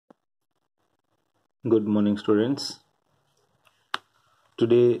Good morning, students.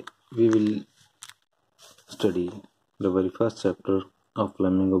 Today we will study the very first chapter of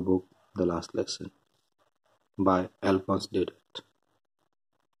Flamingo book, The Last Lesson, by Alphonse Daudet.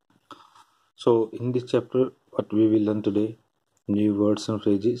 So, in this chapter, what we will learn today: new words and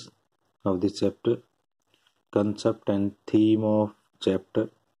phrases of this chapter, concept and theme of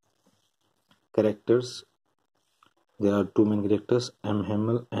chapter, characters. There are two main characters: M.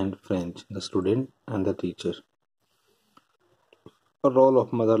 Hamel and French, the student and the teacher. A role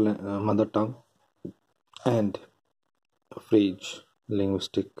of mother tongue and phrase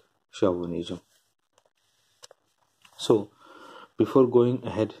linguistic chauvinism. So, before going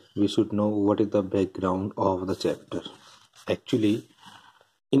ahead, we should know what is the background of the chapter. Actually,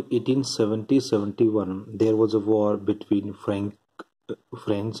 in 1870-71, there was a war between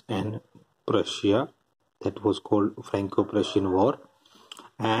France and Prussia that was called Franco-Prussian War,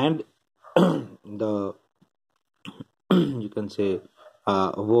 and the you can say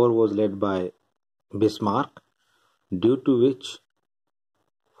war was led by Bismarck, due to which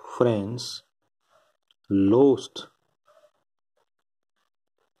France lost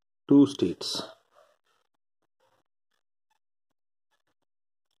two states.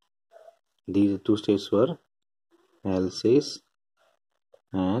 These two states were Alsace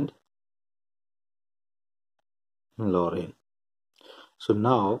and Lorraine. So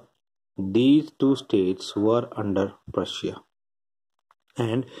now these two states were under Prussia.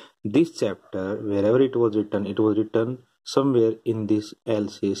 And this chapter, wherever it was written somewhere in this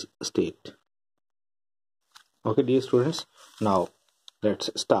Alsace state. Okay, dear students, now let's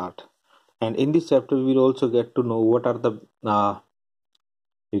start. And in this chapter, we'll also get to know what are the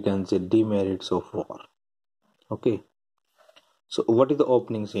you can say demerits of war. Okay, so what is the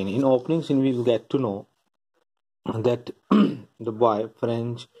opening scene? In opening scene, we'll get to know that the boy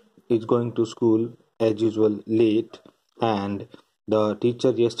French is going to school as usual late, and the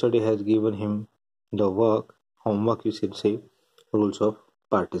teacher yesterday has given him the homework you should say, rules of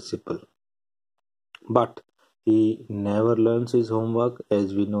participle, but he never learns his homework,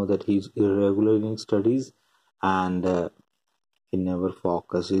 as we know that he's irregular in studies, and he never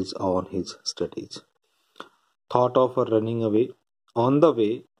focuses on his studies. Thought of running away. On the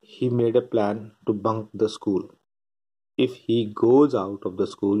way, he made a plan to bunk the school. If he goes out of the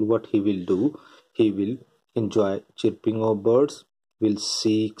school, what he will do? He will enjoy chirping of birds, will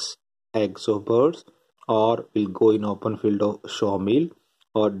seek eggs of birds, or will go in open field of sawmill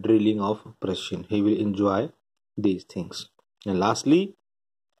or drilling of Prussian. He will enjoy these things. And lastly,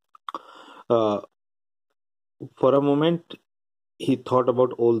 uh, for a moment, he thought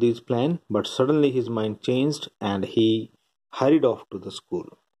about all these plans, but suddenly his mind changed and he hurried off to the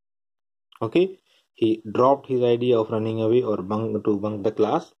school. Okay, he dropped his idea of running away or bunk the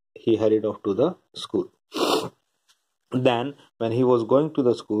class. He hurried off to the school. Then, when he was going to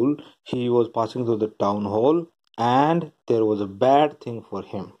the school, he was passing through the town hall, and there was a bad thing for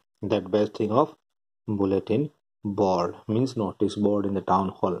him. That bad thing of bulletin board, means notice board in the town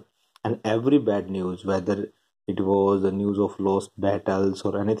hall, and every bad news, whether it was the news of lost battles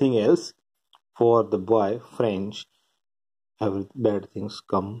or anything else, for the boy French, every bad things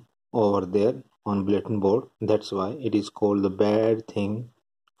come over there on bulletin board. That's why it is called the bad thing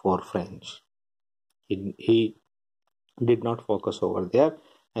for French. He did not focus over there,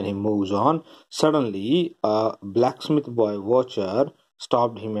 and he moves on. Suddenly a blacksmith boy watcher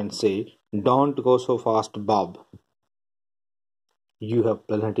stopped him and said, "Don't go so fast, Bob. You have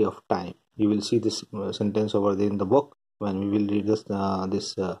plenty of time." You will see this sentence over there in the book when we will read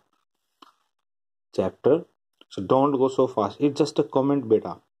this chapter. So don't go so fast. It's just a comment,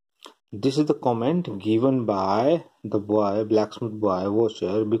 beta. This is the comment given by the boy, blacksmith boy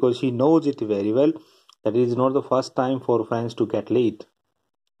watcher, because he knows it very well that it is not the first time for friends to get late.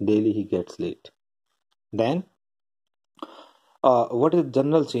 Daily he gets late. Then, what is the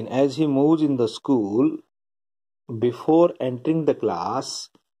general scene? As he moves in the school, before entering the class,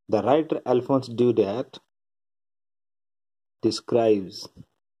 the writer Alphonse Daudet describes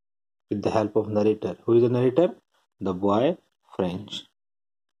with the help of narrator. Who is the narrator? The boy French.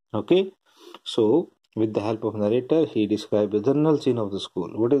 Okay, so with the help of narrator, he describes the general scene of the school.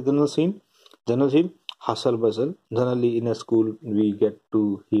 What is general scene? General scene: hustle bustle. Generally, in a school, we get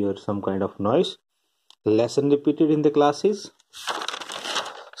to hear some kind of noise. Lesson repeated in the classes,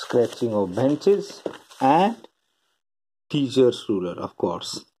 scratching of benches, and teacher's ruler, of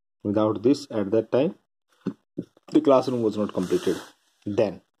course. Without this, at that time, the classroom was not completed.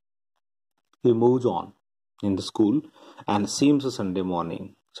 Then he moves on in the school, and seems a Sunday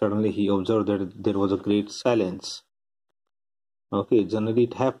morning. Suddenly he observed that there was a great silence. Okay, generally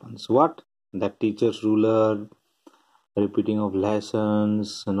it happens. What? That teacher's ruler, repeating of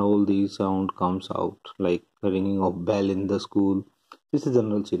lessons, and all these sound comes out like ringing of bell in the school. This is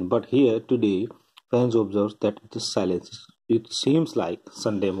general scene. But here today, fans observe that it is silence. It seems like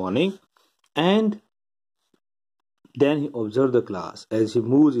Sunday morning, and then he observed the class. As he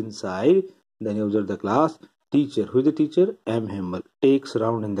moves inside, then he observed the class. Teacher, who is the teacher? M. Hamel. Takes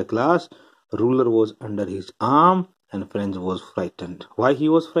round in the class. Ruler was under his arm, and Franz was frightened. Why he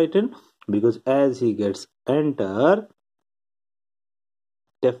was frightened? Because as he gets enter,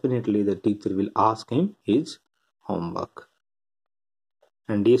 definitely the teacher will ask him his homework.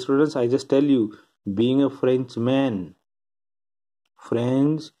 And dear students, I just tell you, being a Frenchman,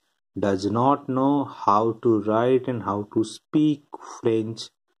 French does not know how to write and how to speak French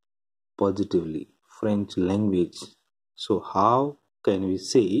positively, French language. So how can we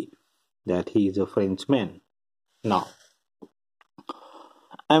say that he is a Frenchman? Now,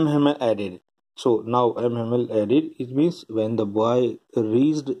 M. Hamel added. So now M. Hamel added, it means when the boy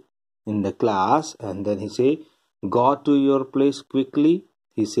reached in the class and then he say, go to your place quickly.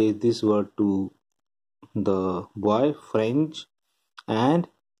 He says this word to the boy, French, and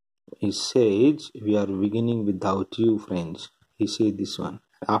he says, we are beginning without you, French. He said this one.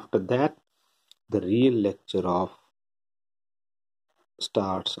 After that, the real lecture of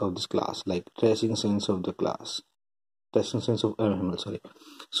starts of this class, like dressing sense of the class, dressing sense of animal. Sorry.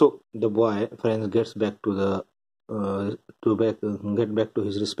 So the boy friends gets back to the get back to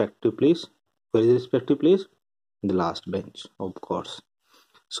his respective place. Where is his respective place? The last bench, of course.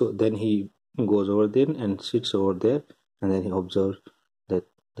 So then he goes over there and sits over there, and then he observes that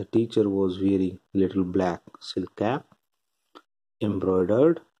the teacher was wearing little black silk cap,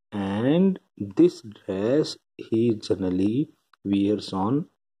 embroidered, and this dress he generally wears on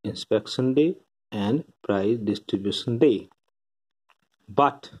inspection day and prize distribution day.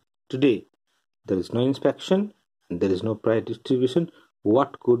 But today there is no inspection and there is no prize distribution.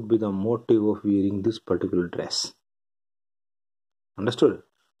 What could be the motive of wearing this particular dress? Understood?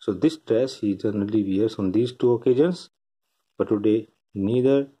 So this dress he generally wears on these two occasions, but today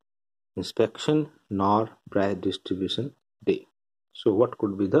neither inspection nor prize distribution day. So what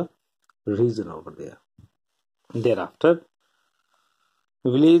could be the reason over there? Thereafter,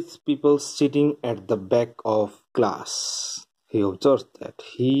 village people sitting at the back of class. He observes that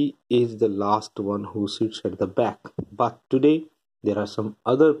he is the last one who sits at the back. But today there are some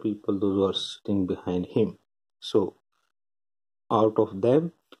other people those who are sitting behind him. So out of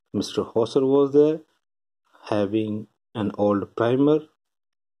them, Mr. Hosser was there, having an old primer.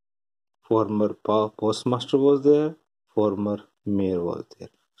 Former postmaster was there, former mayor was there.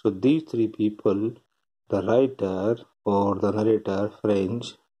 So these three people, the writer or the narrator,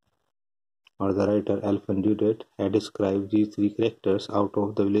 French, or the writer Alfred Dudet, had described these three characters out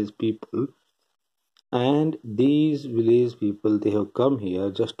of the village people. And these village people, they have come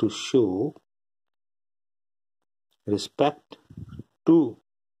here just to show respect to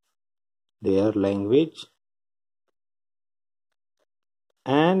their language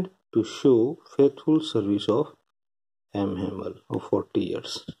and to show faithful service of M. Hamel of 40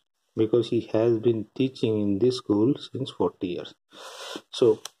 years, because he has been teaching in this school since 40 years.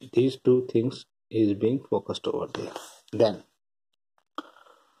 So these two things is being focused over there. Then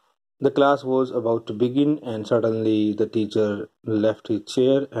the class was about to begin and suddenly the teacher left his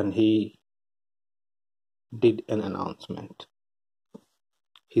chair and he did an announcement.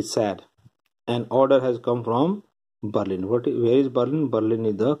 He said, an order has come from Berlin. Where is Berlin? Berlin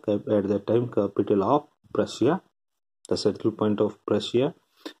is the at that time capital of Prussia, the central point of Prussia.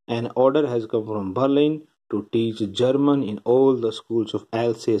 An order has come from Berlin to teach German in all the schools of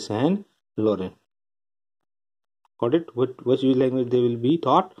Alsace and Lorraine. Got it? Which language they will be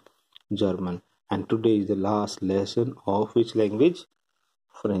taught? German. And today is the last lesson of which language?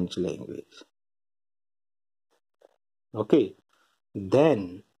 French language. Okay.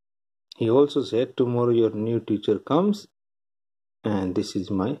 Then he also said, tomorrow your new teacher comes and this is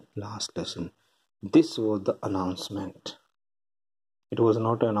my last lesson. This was the announcement. It was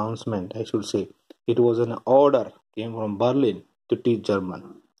not an announcement, I should say. It was an order, came from Berlin to teach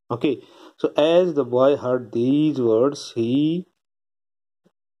German. Okay, so as the boy heard these words, he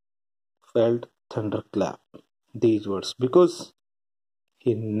felt thunderclap. These words, because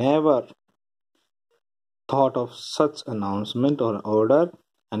he never thought of such announcement or order,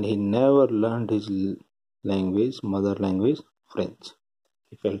 and he never learned his language, mother language, French.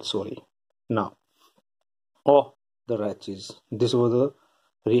 He felt sorry. Now, oh, the wretches. This was the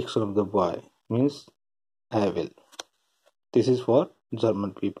reaction of the boy. Means, I will. This is for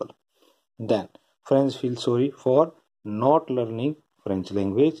German people. Then, French feel sorry for not learning French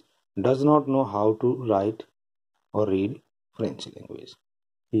language does not know how to write or read French language.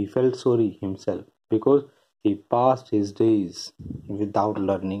 He felt sorry himself because he passed his days without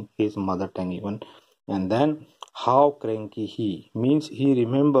learning his mother tongue even. And then how cranky he means he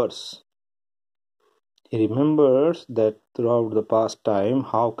remembers that throughout the past time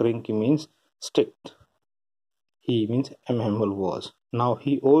how cranky means strict. He means Emmanuel was. Now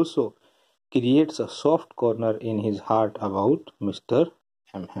he also creates a soft corner in his heart about Mr.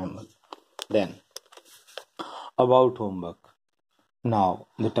 Emmanuel. Then about homework. Now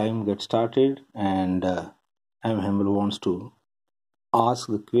the time gets started and Emmanuel wants to ask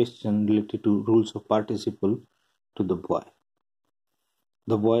the question related to rules of participle to the boy.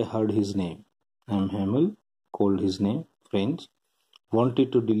 The boy heard his name. Emmanuel called his name French,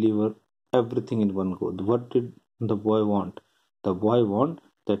 wanted to deliver everything in one go. What did the boy want? The boy want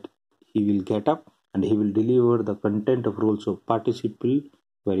that he will get up and he will deliver the content of rules of participle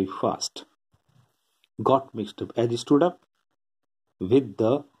very fast. Got mixed up. As he stood up with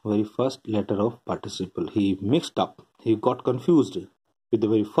the very first letter of participle, he mixed up. He got confused with the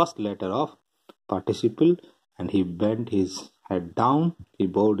very first letter of participle and he bent his head down. He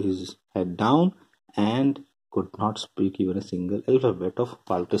bowed his head down and could not speak even a single alphabet of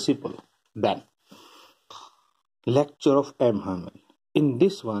participle. Then, lecture of M. Hamel. In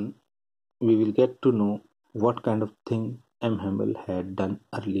this one, we will get to know what kind of thing M. Hamel had done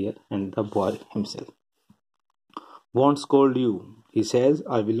earlier and the boy himself. Won't scold you. He says,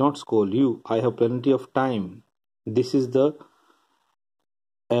 I will not scold you. I have plenty of time. This is the,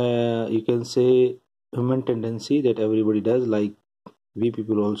 you can say, human tendency that everybody does, like we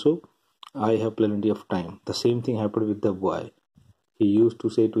people also. I have plenty of time. The same thing happened with the boy. He used to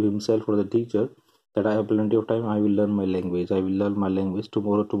say to himself or the teacher that I have plenty of time, I will learn my language. I will learn my language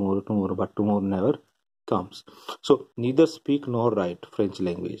tomorrow, but tomorrow never comes. So neither speak nor write French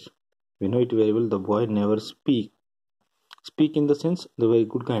language. We know it very well. The boy never speak. Speak in the sense the very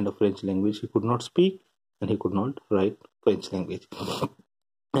good kind of French language. He could not speak and he could not write French language.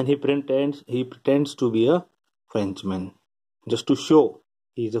 And he pretends to be a Frenchman just to show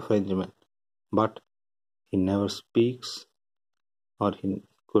he is a Frenchman. But he never speaks or he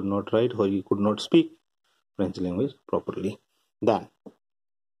could not write or he could not speak French language properly. Then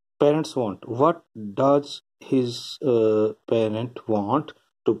parents want. What does his parent want?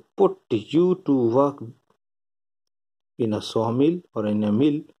 To put you to work in a sawmill or in a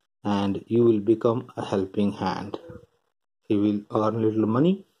mill and you will become a helping hand. He will earn a little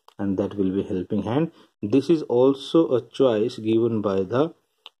money and that will be helping hand. This is also a choice given by the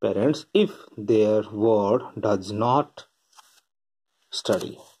parents if their ward does not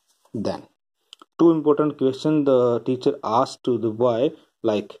study. Then two important questions the teacher asked to the boy,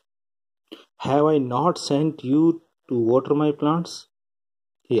 like, have I not sent you to water my plants?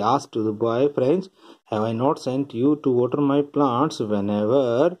 He asked to the boy, French, have I not sent you to water my plants?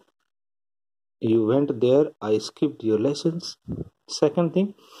 Whenever you went there, I skipped your lessons. Second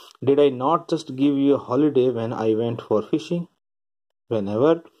thing, did I not just give you a holiday when I went for fishing?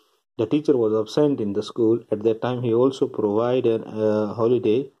 Whenever the teacher was absent in the school, at that time he also provided a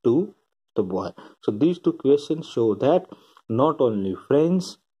holiday to the boy. So these two questions show that not only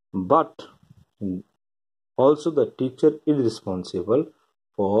friends but also the teacher is responsible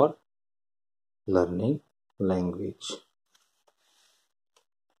for learning language.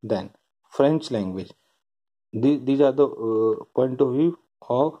 Then French language. These are the point of view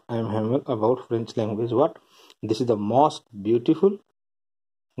of M. Hamel about French language. What? This is the most beautiful,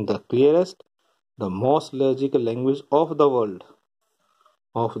 the clearest, the most logical language of the world.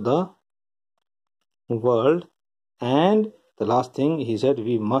 And the last thing he said,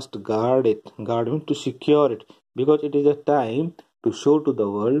 we must guard it. Guard means to secure it, because it is a time to show to the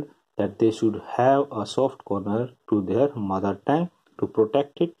world that they should have a soft corner to their mother tongue, to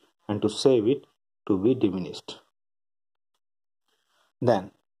protect it and to save it to be diminished.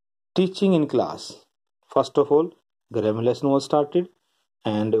 Then teaching in class. First of all, grammar lesson was started,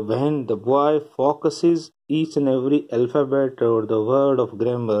 and when the boy focuses each and every alphabet or the word of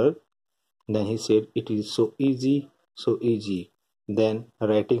grammar, then he said it is so easy, so easy. Then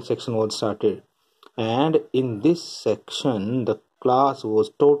writing section was started, and in this section the class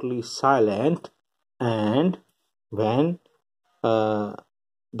was totally silent, and when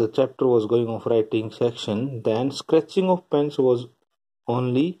the chapter was going of writing section, then scratching of pens was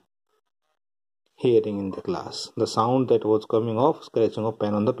only hearing in the class, the sound that was coming of scratching of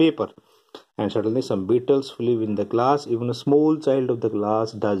pen on the paper. And suddenly some beetles flew in the class. Even a small child of the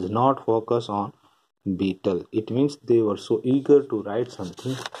class does not focus on beetle. It means they were so eager to write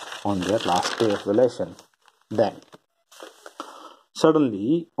something on their last day of the lesson. Then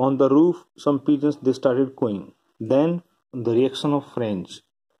Suddenly, on the roof, some pigeons they started cooing. Then the reaction of French.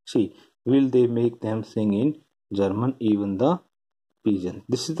 See, will they make them sing in German, even the pigeon?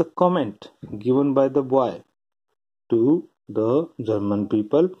 This is the comment given by the boy to the German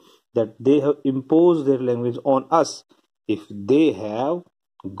people, that they have imposed their language on us. If they have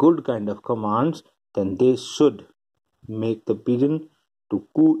good kind of commands, then they should make the pigeon to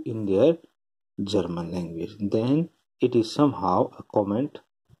coo in their German language. Then it is somehow a comment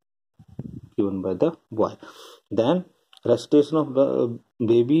given by the boy. Then recitation of the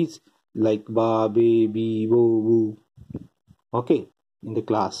babies, like ba, baby, bo, boo. Okay, in the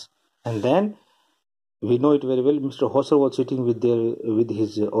class. And then we know it very well. Mr. Hosser was sitting with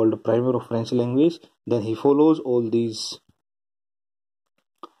his old primer of French language. Then he follows all these,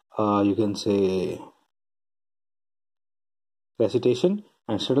 you can say, recitation,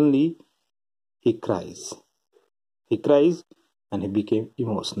 and suddenly he cries. He cries and he became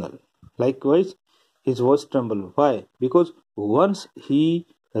emotional. Likewise, his voice trembled. Why? Because once he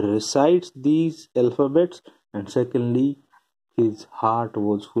recites these alphabets, and secondly, his heart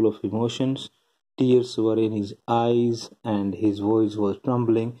was full of emotions, tears were in his eyes, and his voice was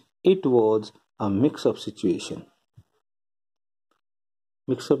trembling. It was a mix up situation.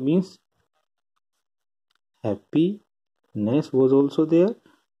 Mix up means happiness was also there,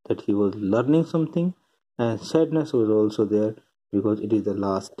 that he was learning something, and sadness was also there because it is the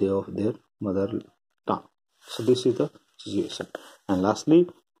last day of their mother tongue. So this is the situation. And lastly,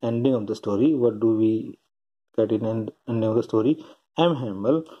 ending of the story. What do we get in ending of the story? M.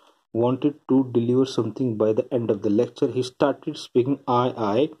 Hamel wanted to deliver something by the end of the lecture. He started speaking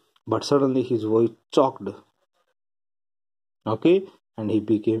I, but suddenly his voice choked. Okay, and he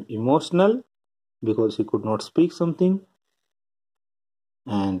became emotional because he could not speak something.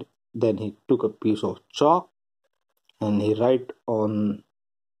 And then he took a piece of chalk and he write on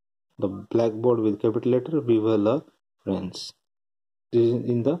the blackboard with capital letter, "Vive la France." This is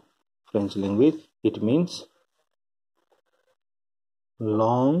in the French language. It means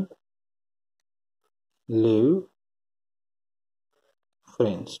long live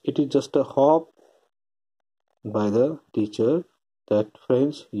France. It is just a hope by the teacher that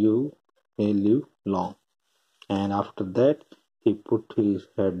French, you may live long. And after that, he put his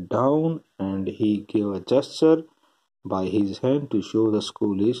head down and he gave a gesture by his hand to show the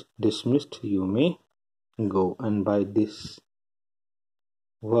school is dismissed, you may go. And by this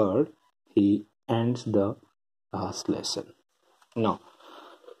word, he ends the last lesson. Now,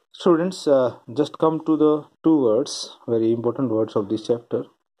 students, just come to the two words, very important words of this chapter.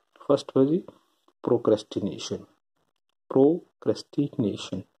 First was procrastination.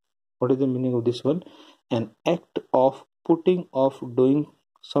 Procrastination. What is the meaning of this one? An act of putting off doing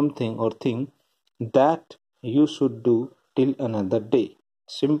something or thing that you should do till another day.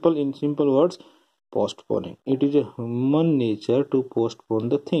 In simple words, postponing. It is a human nature to postpone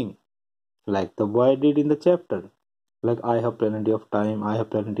the thing, like the boy did in the chapter. Like, I have plenty of time, I have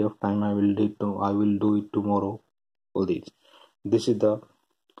plenty of time, I will do it tomorrow. All these. This is the,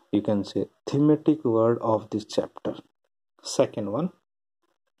 you can say, thematic word of this chapter. Second one,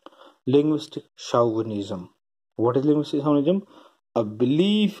 linguistic chauvinism. What is linguistic chauvinism? A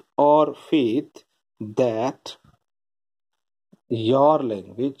belief or faith that your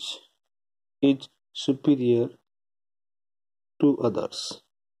language is superior to others.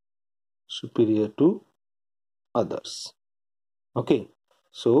 Superior to others. Okay,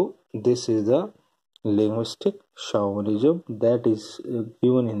 so this is the linguistic chauvinism that is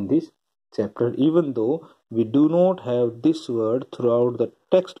given in this chapter, even though we do not have this word throughout the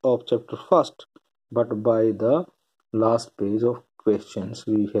text of chapter first, but by the last page of questions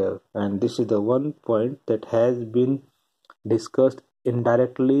we have. And this is the one point that has been discussed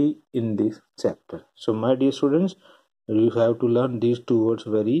indirectly in this chapter. So my dear students, you have to learn these two words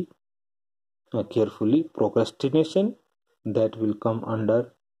very carefully. Procrastination, that will come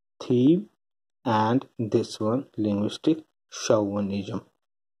under theme, and this one, linguistic chauvinism.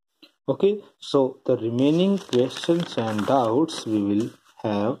 Okay, so the remaining questions and doubts we will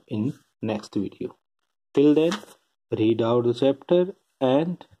have in next video. Till then, read out the chapter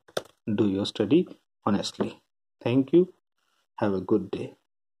and do your study honestly. Thank you. Have a good day.